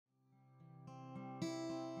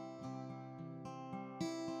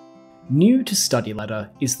New to Studyladder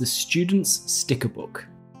is the Student's Sticker Book.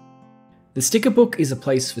 The sticker book is a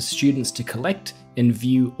place for students to collect and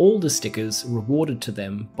view all the stickers rewarded to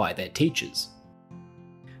them by their teachers.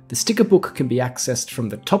 The sticker book can be accessed from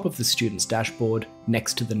the top of the student's dashboard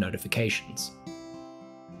next to the notifications.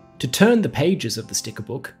 To turn the pages of the sticker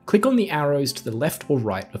book, click on the arrows to the left or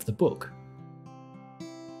right of the book.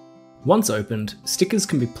 Once opened, stickers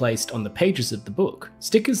can be placed on the pages of the book.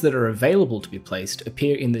 Stickers that are available to be placed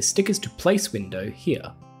appear in the Stickers to Place window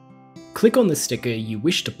here. Click on the sticker you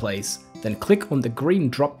wish to place, then click on the green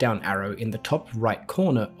drop-down arrow in the top right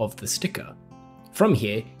corner of the sticker. From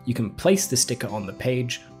here, you can place the sticker on the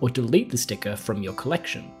page or delete the sticker from your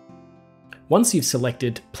collection. Once you've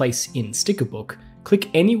selected Place in Sticker Book, click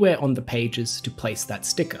anywhere on the pages to place that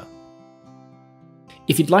sticker.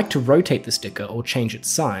 If you'd like to rotate the sticker or change its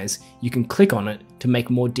size, you can click on it to make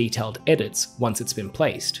more detailed edits once it's been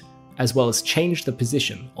placed, as well as change the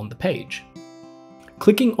position on the page.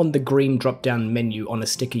 Clicking on the green drop-down menu on a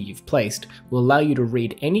sticker you've placed will allow you to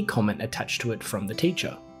read any comment attached to it from the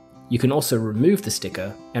teacher. You can also remove the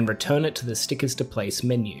sticker and return it to the Stickers to Place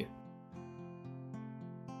menu.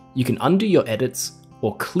 You can undo your edits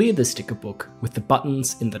or clear the sticker book with the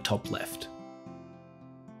buttons in the top left.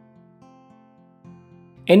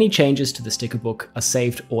 Any changes to the sticker book are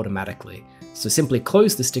saved automatically, so simply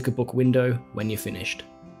close the sticker book window when you're finished.